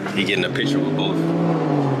 He getting a picture with both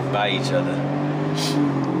by each other.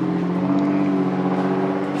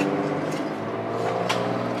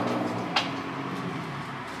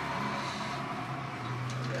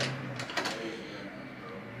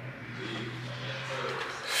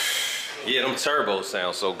 Yeah, them turbos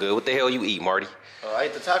sound so good. What the hell you eat, Marty? Oh, I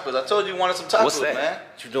ate the tacos. I told you wanted some tacos, What's that? man.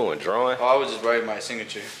 What you doing, drawing? Oh, I was just writing my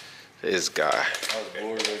signature. This guy. I was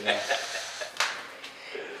bored right now.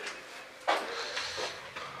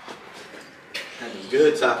 That's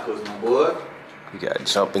good tacos, my boy. We got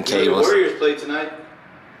jumping The cables. Warriors play tonight.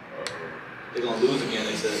 They're gonna lose again,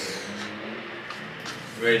 they said.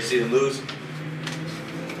 You ready to see them lose?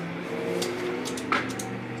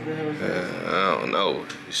 I don't know.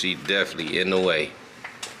 She definitely in the way.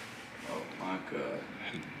 Oh my God.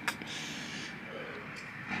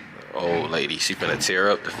 Old lady, she finna tear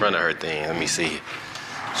up the front of her thing. Let me see.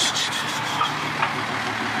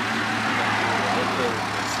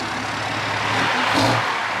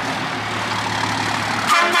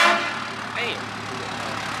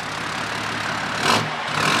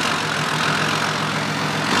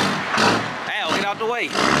 Al, get out the way.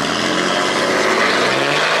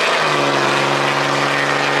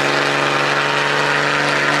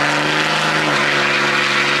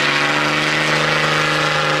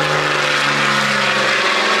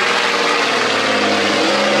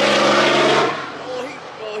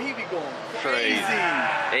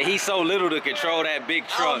 And he's so little to control that big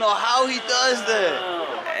truck. I don't know how he does that.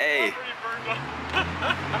 Hey.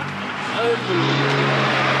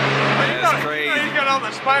 That's crazy. You got all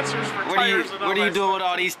the sponsors for tires and all What are you that doing with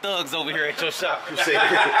all these thugs over here at your shop, Crusader? She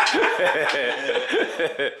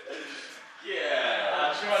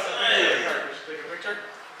wants to take a picture.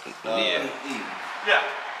 Yeah. Yeah.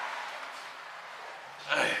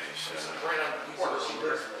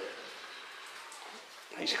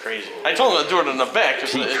 He's crazy. I told him to do it in the back.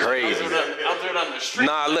 He's crazy. I'll do it on the street.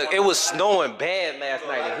 Nah, look, it was snowing bad last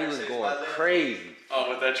night and he was going crazy. Oh,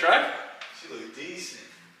 with that truck? She look decent.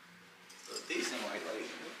 Look decent, like.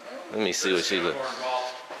 Let me see what she look.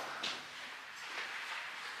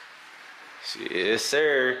 Yes,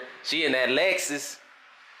 sir. She in that Lexus.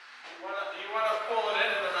 You wanna pull it in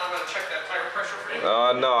and then I'm gonna check that tire pressure for you?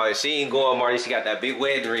 Oh, no, she ain't going, Marty. She got that big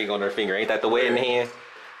wedding ring on her finger. Ain't that the wedding hand?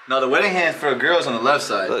 No, the wedding hand for girls on the left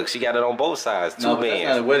side. Look, she got it on both sides. Two no, but that's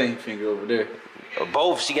not a bands. wedding finger over there.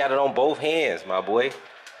 Both. She got it on both hands, my boy.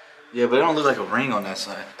 Yeah, but it don't look like a ring on that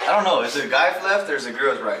side. I don't know. Is it a guy's left or is it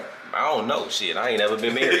girl's right? I don't know. Shit, I ain't never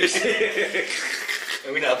been married.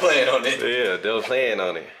 And we not playing on it. Yeah, they were playing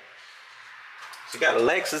on it. She got a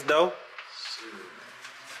Lexus, though.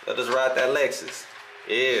 Let us ride that Lexus.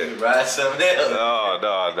 Yeah. Ride something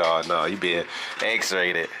else. No. You been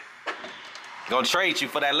X-rated. Gonna trade you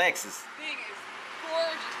for that Lexus. Thing is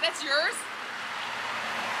gorgeous. That's yours?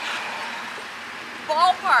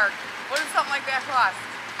 Ballpark. What does something like that cost?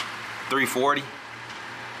 $340.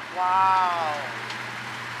 Wow.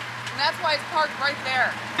 And that's why it's parked right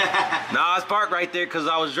there. Nah, it's parked right there because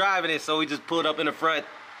I was driving it, so we just pulled up in the front.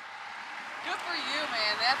 Good for you,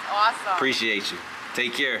 man. That's awesome. Appreciate you.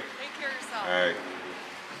 Take care. Take care of yourself. All right.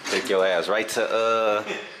 Take your ass right to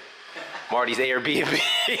Marty's Airbnb.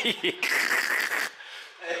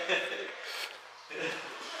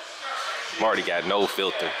 Marty got no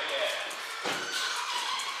filter.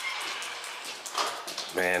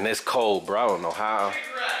 Man, it's cold, bro. I don't know how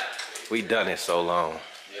we done it so long.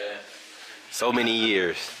 Yeah. So many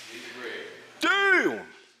years. Damn!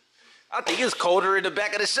 I think it's colder in the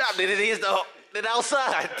back of the shop than it is than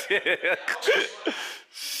outside.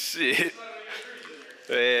 Shit.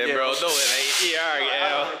 Man, bro, no, it ain't. Yeah, all right,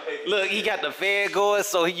 Al. Look, he got the fan going,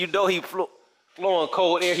 so he flowing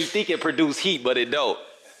cold air. He think it produce heat, but it don't.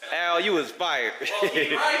 Al, you was fired. Well,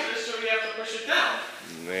 he rises, so we have to push it down.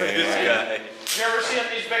 Man. This guy. You ever see at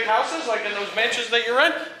these big houses, like in those mansions that you're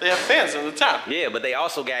in? They have fans on the top. Yeah, but they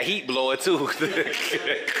also got heat blowing too.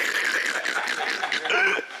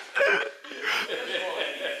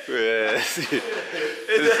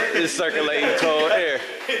 It's circulating cold air.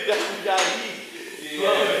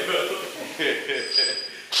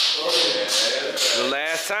 The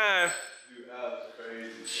last time.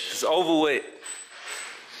 It's over with.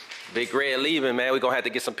 Big Red leaving, man. We're gonna have to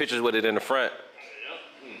get some pictures with it in the front.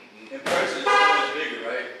 In person, it's always bigger,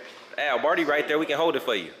 right? Al, Marty right there. We can hold it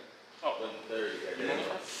for you.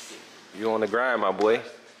 You on the grind, my boy.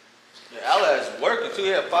 Yeah, Al is working too. He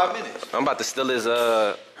had 5 minutes. I'm about to steal his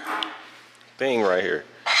thing right here.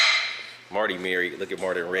 Marty married. Look at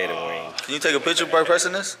Marty in red and ring. Can you take a picture by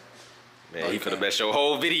pressing this? Man, he finna mess your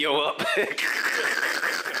whole video up. I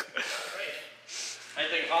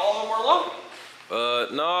think all of them were low.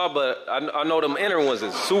 No, but I know them inner ones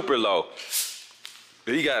is super low.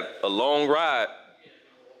 But he got a long ride.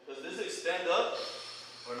 Does this extend up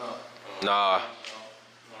or not? Nah. No,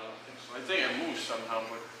 I don't think so. I think it moves somehow,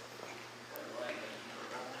 but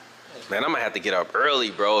Man, I'm gonna have to get up early,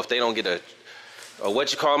 bro. If they don't get I'm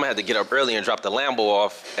gonna have to get up early and drop the Lambo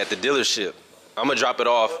off at the dealership. I'm gonna drop it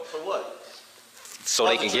off. For what? So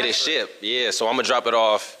they can get it shipped. Yeah, so I'm gonna drop it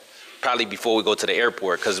off probably before we go to the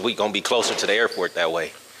airport, because we gonna be closer to the airport that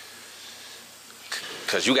way.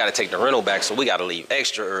 Because you gotta take the rental back, so we gotta leave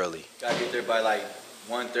extra early. Gotta get there by like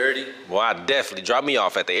 1:30. Well, I definitely drop me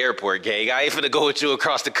off at the airport, gang. I ain't finna go with you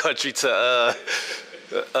across the country to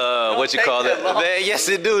what you call it? Man, yes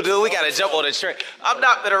it do, dude. We gotta jump on the train. I'm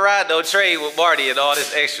not finna ride no train with Marty and all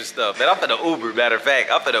this extra stuff, man. I'm finna Uber, matter of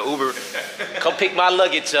fact. I'm finna Uber, come pick my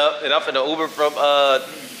luggage up, and I'm finna Uber from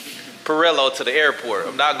Perillo to the airport.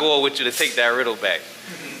 I'm not going with you to take that rental back.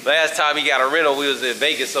 Last time he got a rental, we was in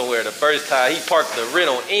Vegas somewhere. The first time, he parked the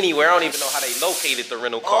rental anywhere. I don't even know how they located the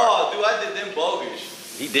rental car. Oh, dude, I did them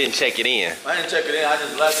bogus. He didn't check it in. I didn't check it in. I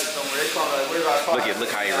just left it somewhere. They called me like, where's our car? Look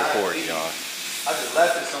how he recording, y'all. I just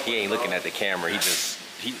left it somewhere. He ain't looking at the camera.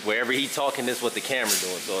 Wherever he talking, this what the camera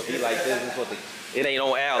doing. So if he like this is what it ain't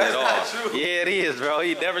on Al at all. That's not true. Yeah, it is, bro.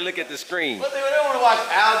 He never look at the screen. What they don't want to watch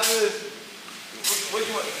Al do is, what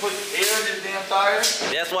you want, put air in his damn tire?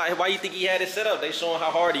 That's why you think he had it set up. They showing how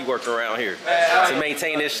hard he worked around here to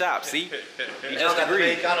maintain his shop. See, he just got the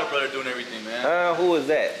agreed. Mexicano brother doing everything, man. Who is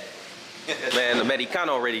that? Man, the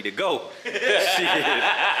Mexicano ready to go. Shit.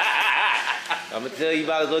 I'm gonna tell you,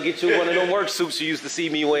 might as well get you one of them work suits you used to see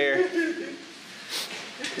me wear. This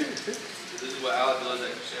is what Al does at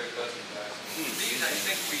Share Custom guys. these, I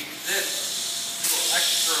think we did do an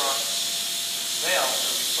extra nail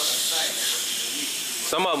that we put inside here.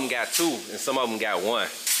 Some of them got two, and some of them got one.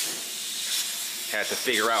 Had to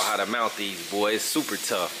figure out how to mount these, boys. Super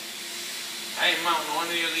tough. I ain't mounting one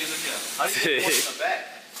of these again. How do you get the ones in the back?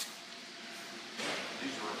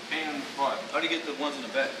 These were a pain in the butt. How do you get the ones in the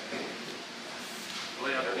back? How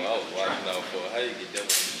do you get that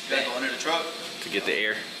one? Back under the truck? To get the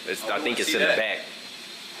air. I think it's see in the that. back.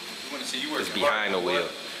 You want to see you work It's behind the wheel.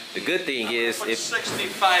 The good thing is, Put if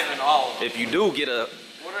 65 in all of them. you do get a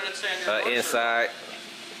What did it say on your brochure? inside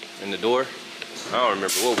in the door, I don't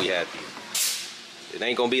remember what we had these. It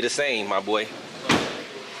ain't gonna be the same, my boy.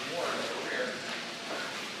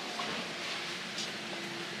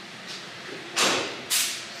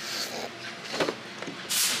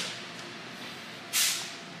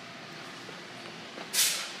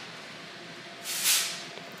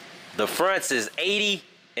 The fronts is 80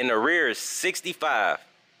 and the rear is 65.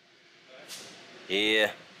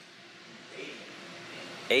 Yeah.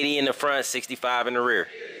 80 in the front, 65 in the rear.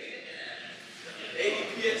 80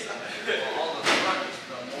 PSI.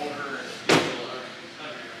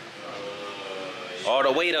 All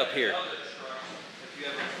the weight up here. If you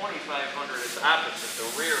have a 2500, it's opposite. The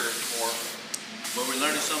rear is more. But we're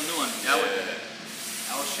learning something new on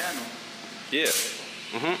our channel. Yeah.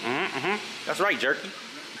 That's right, Jerky.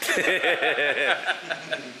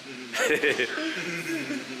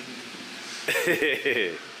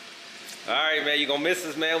 All right, man. You gonna miss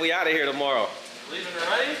us, man. We out of here tomorrow. Leaving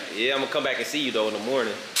already? Yeah, I'm gonna come back and see you though in the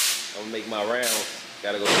morning. I'm gonna make my rounds.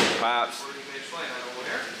 Gotta go see Pops. Where do you guys fly? Over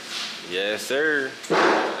here? Yes, sir.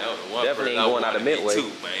 Definitely ain't going out of Midway.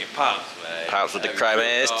 Too, man. Pops, man. Pops with the cry,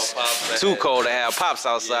 man. It's too cold to have Pops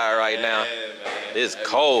outside right now. It's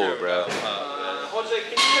cold, bro. Jose, can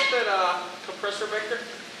you hit that compressor back there?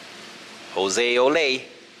 Jose Ole.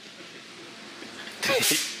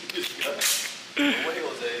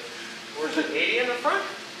 Where's it? 80 in the front?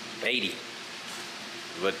 80.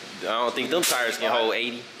 But I don't think them tires can hold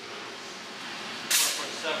 80.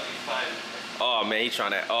 75. Oh, man, he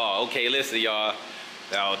trying to. Oh, okay, listen, y'all.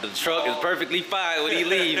 Now, the truck is perfectly fine when he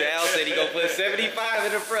leaves. Al said he gonna put 75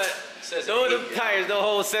 in the front. Some of them tires don't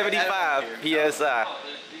hold 75 PSI. Oh,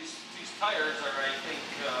 these tires are, I think,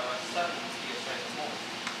 70 PSI the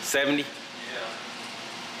most. 70? Yeah.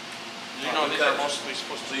 You know, these are mostly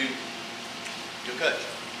supposed to be. Good catch.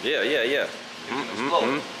 Yeah.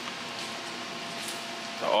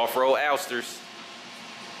 The off-road ousters.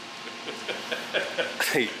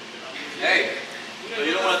 Hey, so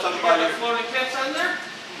you don't want to talk about the your floating caps on there?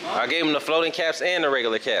 I gave him the floating caps and the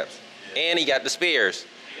regular caps. And he got the spares.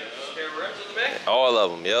 You got the spare rims in the back? All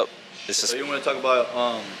of them, yep. This is. So you want to talk about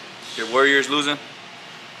your Warriors losing?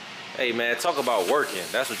 Hey, man, talk about working.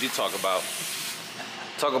 That's what you talk about.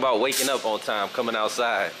 Talk about waking up on time, coming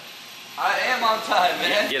outside. I am on time,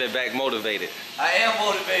 man. Get it back motivated. I am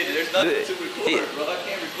motivated. There's nothing to record, bro. I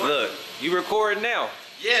can't record. Look, you recording now.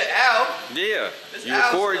 Yeah, Al. Yeah. This You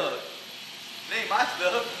Al's recording. stuff. It ain't my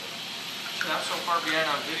stuff. I'm so far behind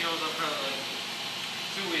on videos. I'm probably like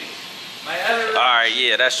 2 weeks. Alright,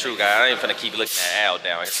 yeah, that's true, guys. I ain't finna keep looking at Al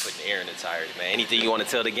down here putting air in the tires, man. Anything you want to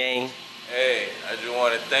tell the gang? Hey, I just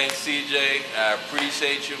want to thank CJ. I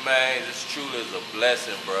appreciate you, man. This truly is a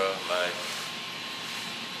blessing, bro. Like,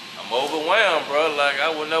 I'm overwhelmed, bro. Like,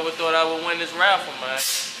 I would never thought I would win this raffle, man.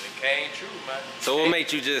 And it came true, man. So what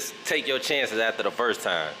made you just take your chances after the first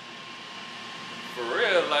time? For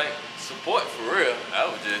real, like, support for real. I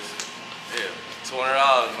was just, yeah,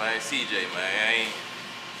 $20, man. CJ, man. I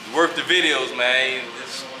ain't worth the videos, man.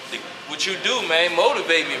 What you do, man,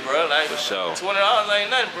 motivate me, bro. Like, for sure. $20 ain't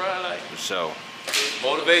nothing, bro. Like, For sure.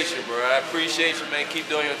 motivation, bro. I appreciate you, man. Keep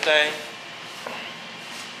doing your thing.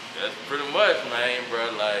 That's pretty much, man,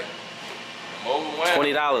 bro. Like, I'm overwhelmed.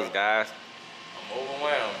 $20, guys. I'm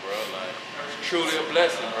overwhelmed, bro. Like, it's truly a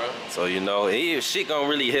blessing, bro. So you know, shit gonna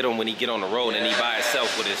really hit him when he get on the road and he by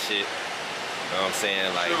himself with his shit. You know what I'm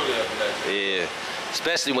saying? Like, Truly a blessing. yeah.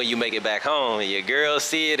 Especially when you make it back home and your girls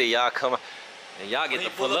see it and y'all come and y'all get to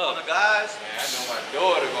pull up. On the guys. Man, I know my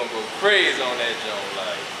daughter gonna go crazy on that joint.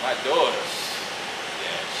 Like, my daughter,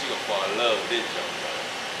 yeah, she gonna fall in love with this joint, bro.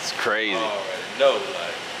 It's crazy. I already know,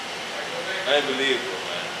 like, unbelievable,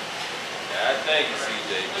 man. Yeah, I thank you,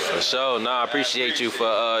 CJ, bro. For sure. No, I appreciate you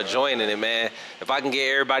for joining it, man. If I can get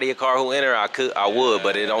everybody a car who enter, I would,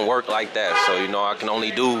 but it don't work like that. So, you know, I can only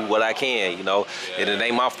do what I can, you know. And it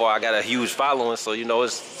ain't my fault. I got a huge following, so, you know,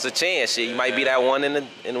 it's a chance. Shit, you might be that one in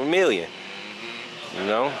a million. You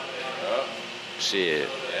know? Shit.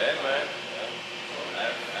 Yeah, man.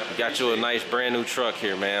 We got you a nice brand new truck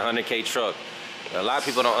here, man. 100K truck. A lot of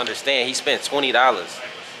people don't understand. He spent $20.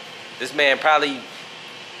 This man probably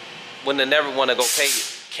wouldn't have never want to go pay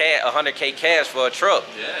 100K cash for a truck.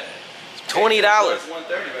 Yeah. $20. $130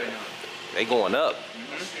 right now. They going up.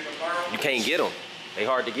 You can't get them. They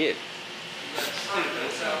hard to get.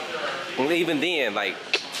 And even then, like,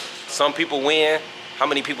 some people win. How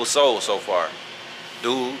many people sold so far?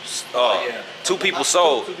 Dudes. Yeah. 2 people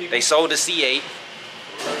sold. They sold the C8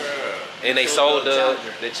 and they sold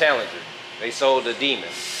the Challenger. They sold the Demon.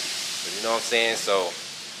 But you know what I'm saying? So,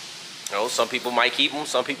 you know, some people might keep them,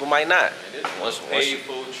 some people might not. Once paid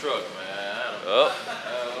full truck, man. I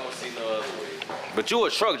don't see no other way. But you a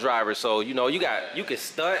truck driver, so you know you can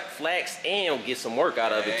stunt, flex, and get some work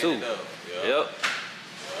out of it too. Yep.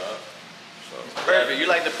 Perfect. You're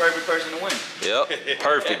like the perfect person to win. Yep.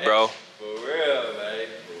 Perfect, bro. For real, man.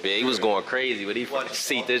 Yeah, he was going crazy, but he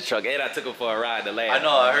seat this truck, and I took him for a ride the last. I know.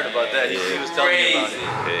 I heard about that. He was telling me about it.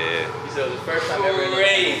 Yeah. He said it was the first time ever in his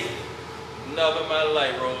Crazy. Never in my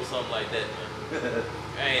life rolled something like that, man.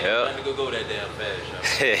 I ain't trying to go that damn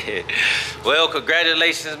fast, y'all. Well,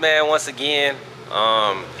 congratulations, man, once again.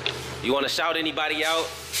 You want to shout anybody out?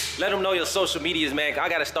 Let them know your social medias, man. I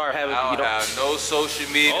gotta start having. I You don't know. have no social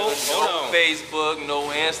media, Oh, hold no on. Facebook, no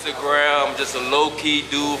Instagram. I'm just a low-key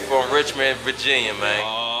dude from Richmond, Virginia, man.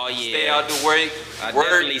 Oh yeah. Stay out the way. I Work.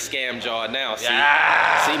 definitely scammed y'all now. See,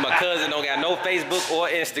 Yeah. see, my cousin don't got no Facebook or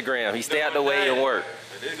Instagram. He stay out the way and work.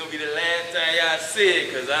 This is gonna be the last time y'all see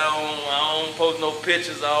it, cause I don't post no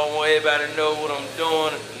pictures. I don't want everybody to know what I'm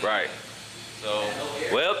doing. Right. So,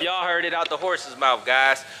 Well, y'all heard it out the horse's mouth,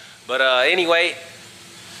 guys. But anyway,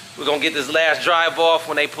 we're gonna get this last drive off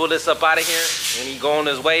when they pull this up out of here and he go on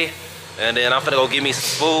his way. And then I'm gonna go get me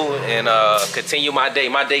some food and continue my day.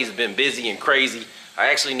 My day's been busy and crazy.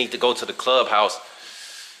 I actually need to go to the clubhouse.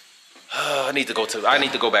 I need to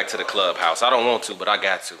go back to the clubhouse. I don't want to, but I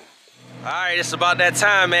got to. All right, it's about that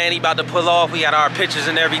time, man. He about to pull off. We got our pictures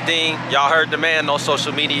and everything. Y'all heard the man, no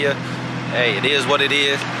social media. Hey, it is what it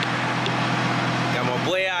is. Got my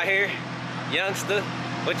boy out here, youngster.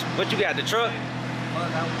 What you got, the truck?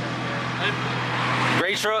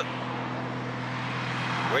 Gray truck?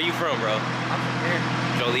 Where you from, bro? I'm from here.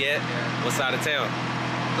 Joliet? Yeah. What side of town?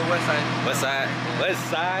 The west side. West side? West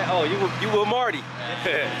side? Oh, you with Marty.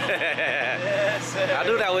 Yes, sir. I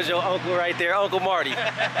knew that was your uncle right there, Uncle Marty.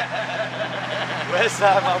 West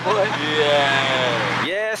side, my boy. yeah.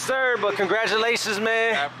 Yes, sir, but congratulations, I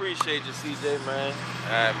man. appreciate you, CJ, man.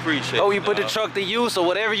 I appreciate Oh, you. you put the dog. truck to use, or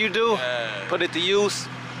whatever you do, Yeah. put it to use.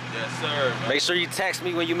 Yes, sir, man. Make sure you text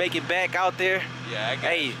me when you make it back out there. Yeah, I got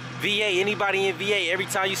Hey, VA, anybody in VA, every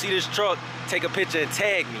time you see this truck, take a picture and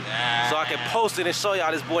tag me. So I can post it and show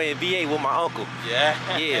y'all this boy in VA with my uncle. Yeah.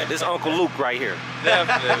 Yeah, this Uncle Luke right here.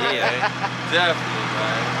 Definitely, Yeah. man. Definitely,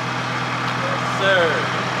 man. Yes, sir.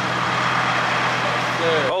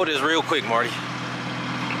 Yes, sir. Hold this real quick, Marty.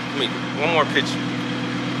 Let me one more picture.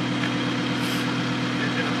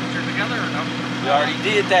 together or no? We already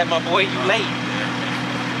did that, my boy. You late.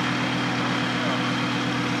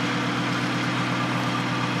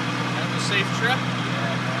 Have a safe trip.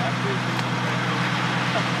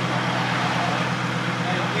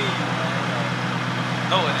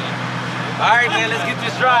 No, it ain't. All right, man. Let's get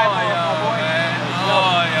this drive on, my boy. Man.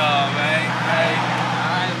 Hey. All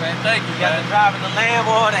right, man. Thank you, You got to drive in the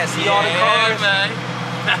Lambo. That see all the cars. man.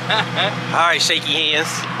 All right, shaky hands.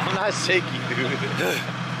 I'm not shaky, dude.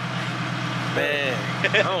 Man,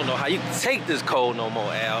 I don't know how you take this cold no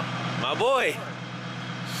more, Al. My boy.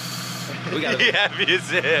 We got He happy as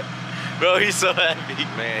hell. Bro, he's so happy.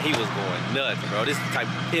 Man, he was going nuts, bro. This is the type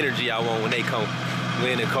of energy I want when they come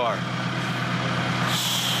in the car.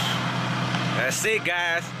 That's it,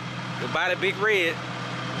 guys. Goodbye to Big Red.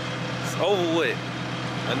 It's over with.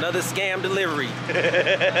 Another scam delivery.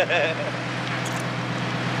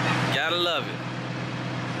 Gotta love it.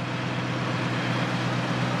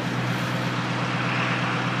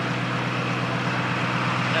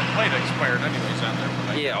 That plate expired anyways out there.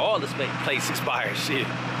 Right? Yeah, all the plates expired, shit.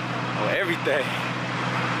 Oh, everything.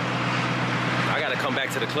 I gotta come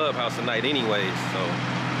back to the clubhouse tonight anyways, so.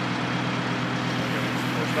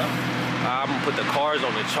 I'm gonna put the cars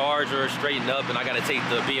on the charger, straighten up, and I gotta take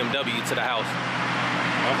the BMW to the house.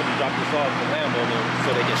 I'm gonna drop this off to Lambo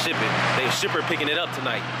so they can ship it. They shipper picking it up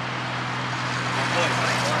tonight.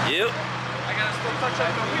 Yep. I gotta still touch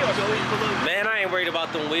up the wheels. Man, I ain't worried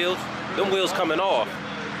about them wheels. Them wheels coming off.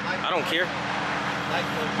 I don't care.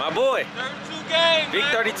 My boy. 32 gang, Big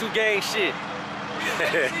man. 32 gang shit.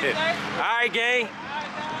 Alright, gang.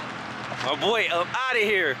 My boy up out of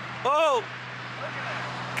here. Oh!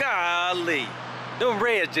 Golly. Them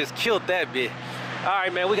Reds just killed that bit.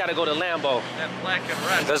 Alright, man, we gotta go to Lambo. That black and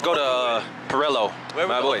red. Let's go to Pirello. Where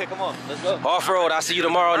we my go? boy. Okay, come on. Let's go. Off-road, I'll see you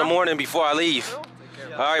tomorrow in the morning before I leave.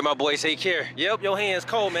 Alright, my boy, take care. Yep, your hand's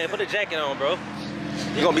cold, man. Put a jacket on, bro.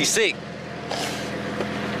 You're gonna be sick.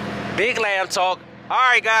 Big Lamb talk.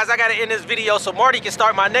 Alright, guys, I gotta end this video so Marty can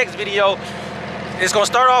start my next video. It's gonna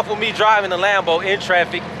start off with me driving the Lambo in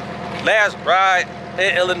traffic. Last ride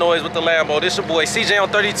in Illinois with the Lambo. This your boy CJ on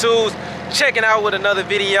 32s, checking out with another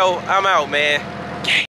video. I'm out, man.